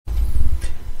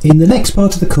In the next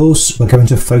part of the course, we're going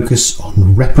to focus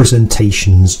on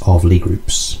representations of Lie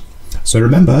groups. So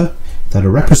remember that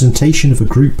a representation of a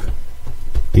group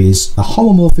is a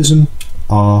homomorphism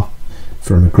R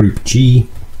from a group G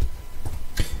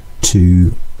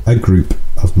to a group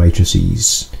of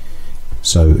matrices.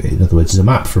 So in other words, it's a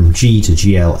map from G to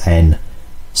GLN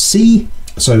C.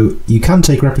 So you can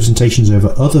take representations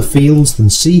over other fields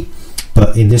than C,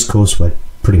 but in this course we're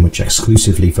pretty much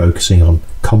exclusively focusing on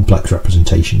complex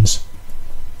representations.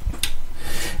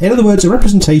 In other words, a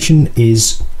representation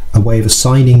is a way of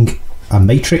assigning a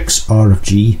matrix R of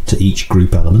G to each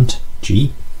group element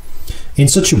G in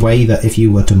such a way that if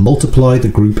you were to multiply the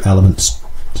group elements,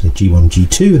 say G1,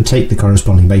 G2, and take the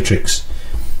corresponding matrix,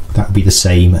 that would be the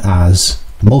same as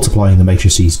multiplying the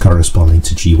matrices corresponding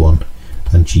to G1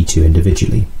 and G2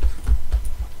 individually.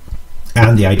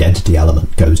 And the identity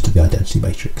element goes to the identity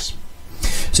matrix.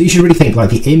 So you should really think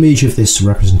like the image of this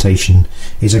representation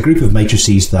is a group of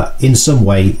matrices that in some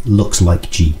way looks like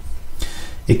G.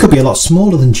 It could be a lot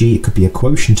smaller than G, it could be a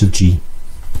quotient of G,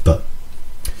 but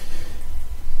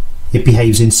it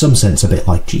behaves in some sense a bit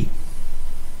like G.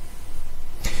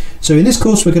 So in this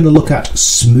course we're going to look at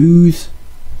smooth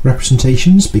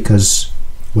representations because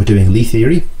we're doing Lie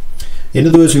theory. In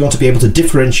other words, we want to be able to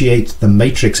differentiate the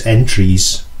matrix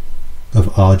entries of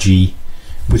RG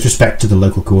with respect to the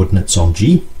local coordinates on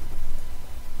G.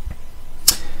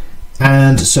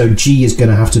 And so G is going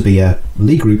to have to be a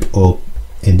Lie group, or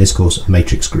in this course a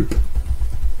matrix group.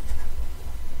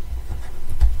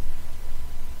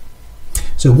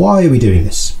 So why are we doing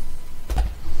this?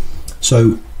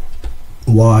 So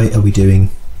why are we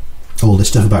doing all this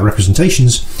stuff about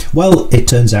representations? Well, it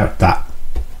turns out that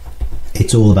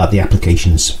it's all about the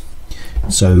applications.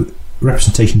 So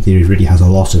representation theory really has a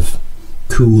lot of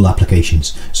cool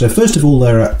applications. So first of all,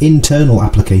 there are internal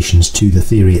applications to the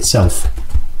theory itself.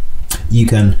 You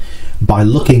can, by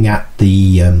looking at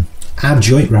the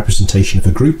adjoint representation of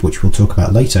a group, which we'll talk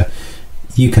about later,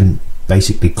 you can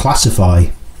basically classify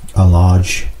a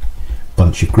large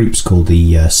bunch of groups called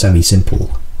the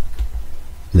semi-simple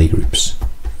Lie groups.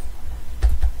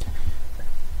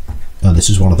 And this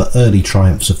is one of the early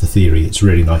triumphs of the theory. It's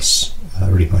really nice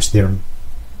theorem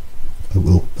that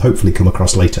we'll hopefully come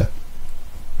across later.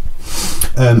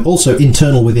 Also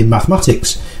internal within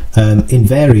mathematics,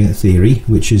 invariant theory,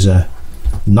 which is a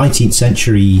 19th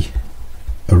century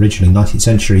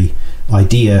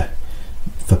idea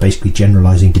for basically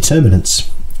generalizing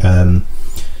determinants.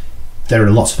 There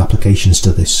are lots of applications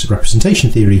to this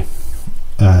representation theory,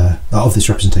 to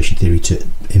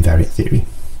invariant theory.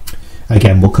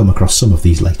 Again, we'll come across some of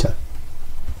these later.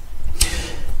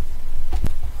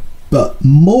 But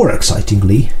more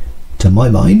excitingly, to my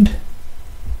mind,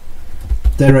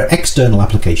 there are external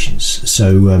applications.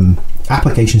 So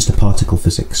applications to particle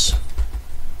physics.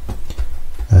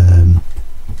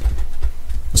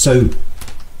 So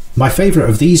my favourite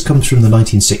of these comes from the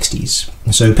 1960s.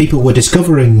 So people were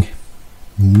discovering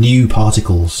new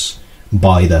particles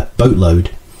by the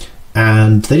boatload,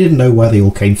 and they didn't know where they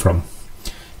all came from.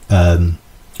 And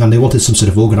they wanted some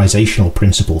sort of organizational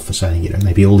principle for saying,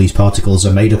 maybe all these particles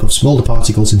are made up of smaller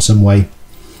particles in some way.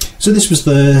 So this was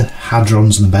the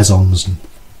hadrons and the mesons and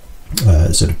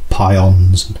sort of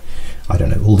pions and I don't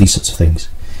know, all these sorts of things.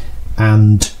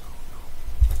 And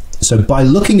so by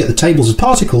looking at the tables of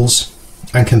particles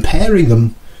and comparing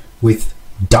them with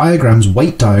diagrams,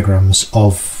 weight diagrams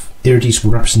of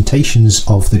irreducible representations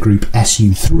of the group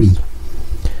SU3,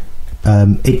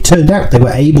 it turned out they were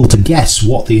able to guess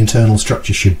what the internal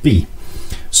structure should be,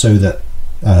 so that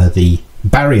the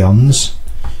baryons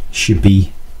should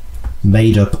be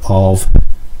made up of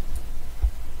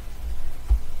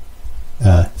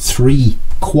 3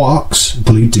 quarks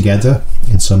glued together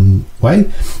in some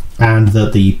way, and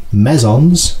that the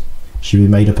mesons should be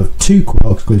made up of 2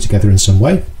 quarks glued together in some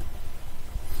way.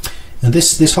 And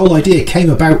this whole idea came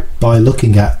about by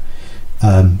looking at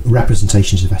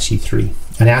representations of SU3,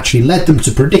 and it actually led them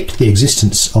to predict the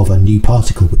existence of a new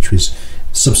particle which was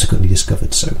subsequently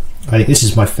discovered. So I think this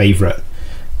is my favourite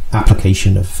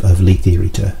application of Lie theory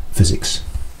to physics,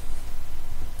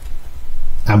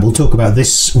 and we'll talk about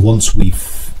this once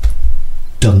we've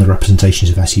done the representations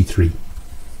of SU3.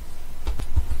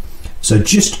 So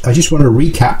I just want to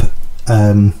recap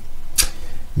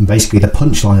basically the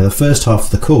punchline of the first half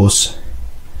of the course,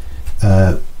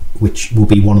 which will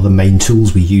be one of the main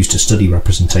tools we use to study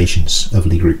representations of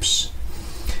Lie groups.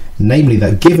 Namely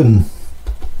that given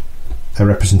a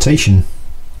representation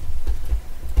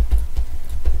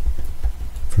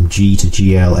from G to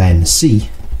GLNC,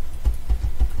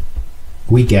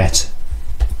 we get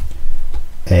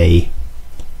a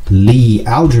Lie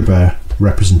algebra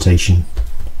representation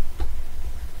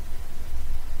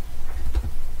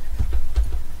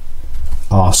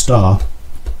r star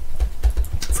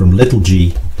from little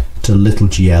g to little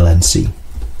glnc.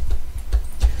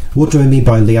 What do I mean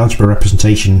by Lie algebra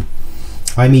representation?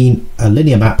 I mean a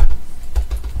linear map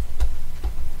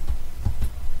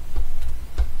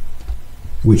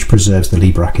which preserves the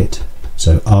Lie bracket.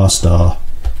 So r star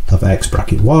of x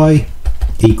bracket y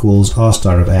equals r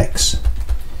star of x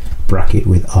bracket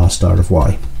with r star of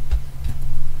y.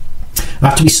 I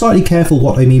have to be slightly careful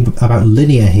what I mean about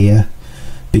linear here,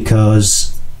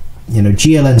 because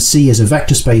GLNC is a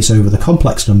vector space over the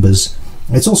complex numbers.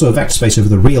 It's also a vector space over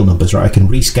the real numbers, right? I can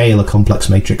rescale a complex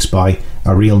matrix by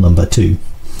a real number too.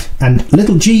 And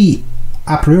little g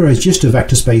a priori is just a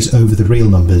vector space over the real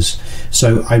numbers,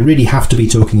 so I really have to be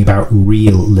talking about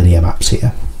real linear maps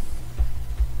here.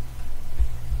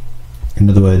 In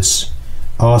other words,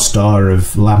 r star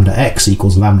of lambda x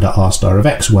equals lambda r star of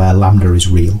x, where lambda is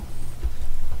real.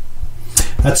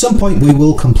 At some point we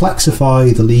will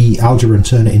complexify the Lie algebra and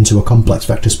turn it into a complex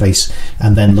vector space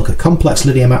and then look at complex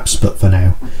linear maps, but for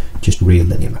now just real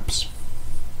linear maps.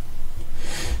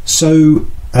 So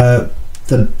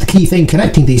the key thing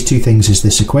connecting these two things is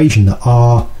this equation that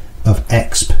r of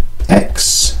exp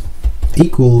x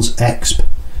equals exp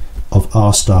of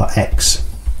r star x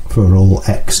for all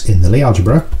x in the Lie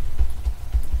algebra.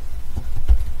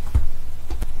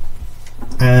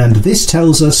 And this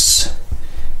tells us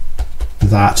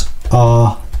that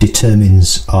r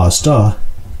determines r star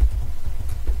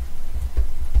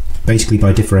basically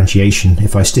by differentiation.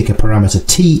 If I stick a parameter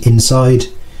t inside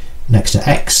next to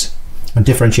x and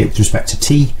differentiate with respect to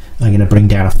t, I'm going to bring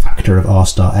down a factor of r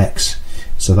star x.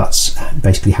 So that's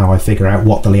basically how I figure out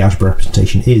what the Lie algebra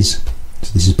representation is.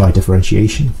 So this is by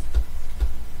differentiation.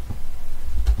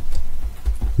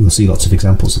 We'll see lots of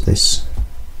examples of this.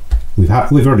 We've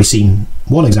already seen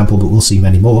one example, but we'll see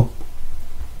many more.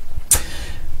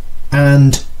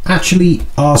 And actually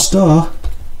r star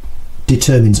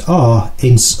determines r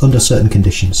under certain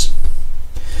conditions.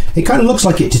 It kind of looks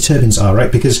like it determines r,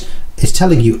 right? Because it's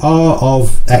telling you r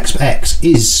of x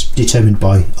is determined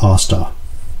by r star.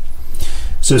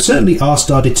 So certainly r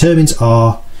star determines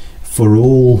r for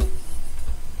all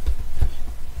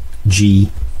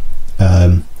g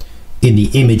in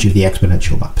the image of the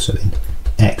exponential map, so in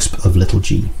exp of little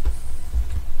g.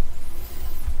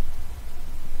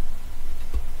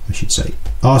 I should say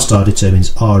r star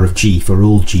determines r of g for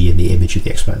all g in the image of the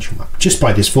exponential map, just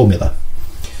by this formula.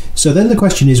 So then the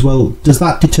question is, well, does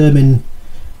that determine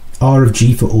r of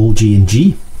g for all g in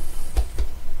g?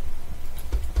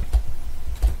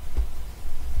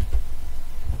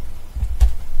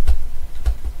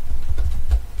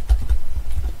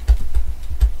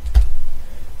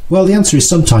 Well, the answer is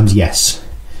sometimes yes.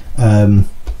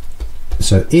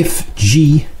 So if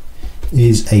G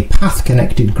is a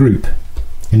path-connected group,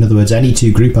 in other words, any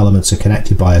two group elements are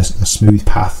connected by a smooth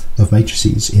path of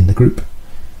matrices in the group,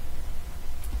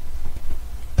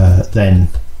 then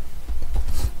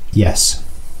yes,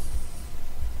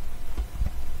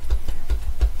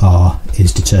 R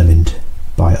is determined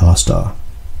by R star.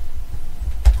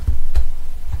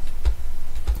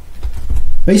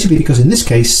 Basically because in this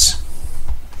case,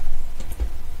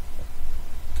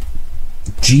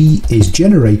 G is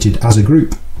generated as a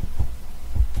group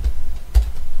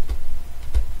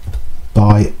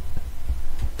by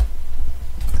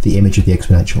the image of the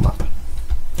exponential map.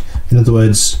 In other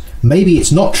words, maybe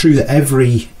it's not true that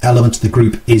every element of the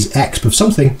group is exp of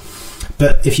something,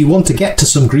 but if you want to get to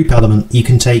some group element, you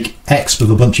can take exp of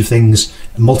a bunch of things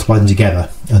and multiply them together,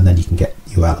 and then you can get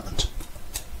your element.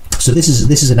 So this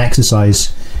is an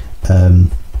exercise.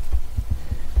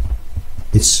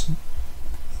 It's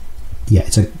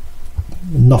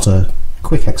not a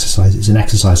quick exercise. It's an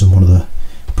exercise on one of the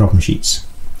problem sheets.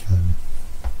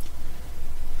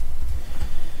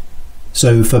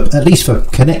 So at least for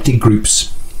connected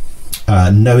groups,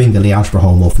 knowing the Lie algebra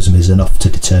homomorphism is enough to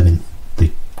determine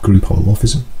the group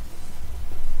homomorphism.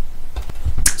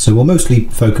 So we'll mostly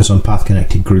focus on path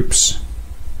connected groups.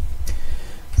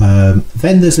 Then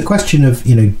there's the question of,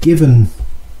 given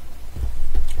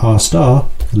R star,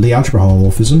 Lie algebra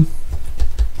homomorphism,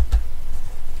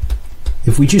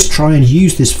 if we just try and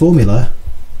use this formula,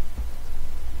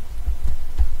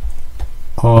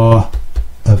 R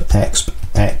of exp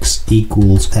x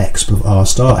equals exp of R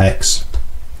star x,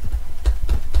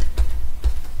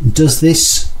 does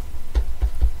this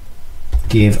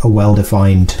give a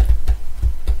well-defined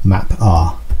map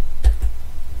R?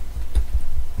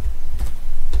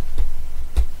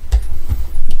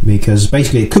 Because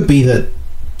basically it could be that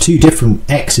two different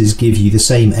x's give you the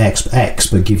same exp x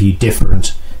but give you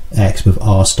different exp of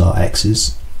R star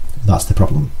x's. That's the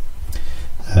problem.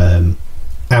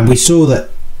 And we saw that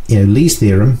Lie's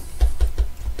theorem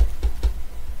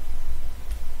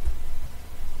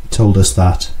told us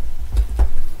that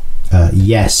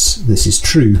yes, this is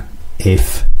true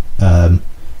if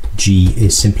G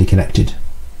is simply connected.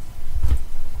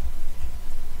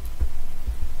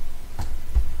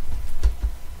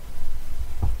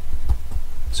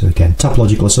 So again,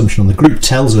 topological assumption on the group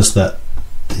tells us that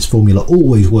this formula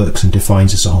always works and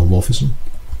defines as a homomorphism.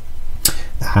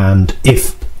 And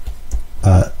if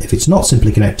it's not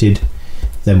simply connected,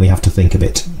 then we have to think a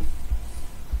bit.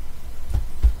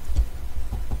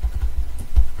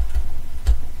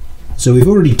 So we've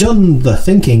already done the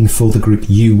thinking for the group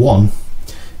U1,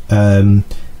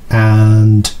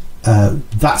 and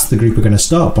that's the group we're going to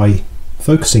start by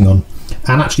focusing on.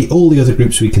 And actually all the other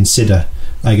groups we consider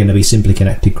are going to be simply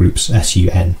connected groups,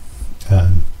 SUN,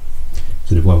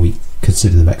 sort of where we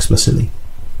consider them explicitly.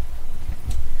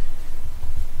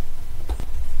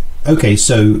 Okay,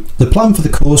 so the plan for the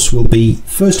course will be,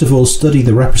 first of all, study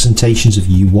the representations of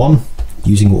U1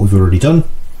 using what we've already done,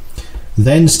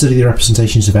 then study the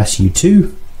representations of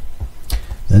SU2,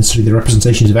 then study the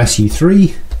representations of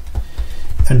SU3,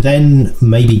 and then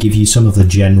maybe give you some of the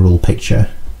general picture.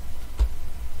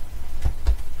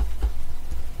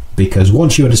 Because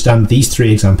once you understand these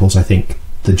three examples, I think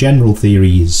the general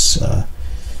theory is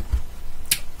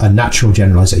a natural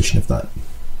generalization of that.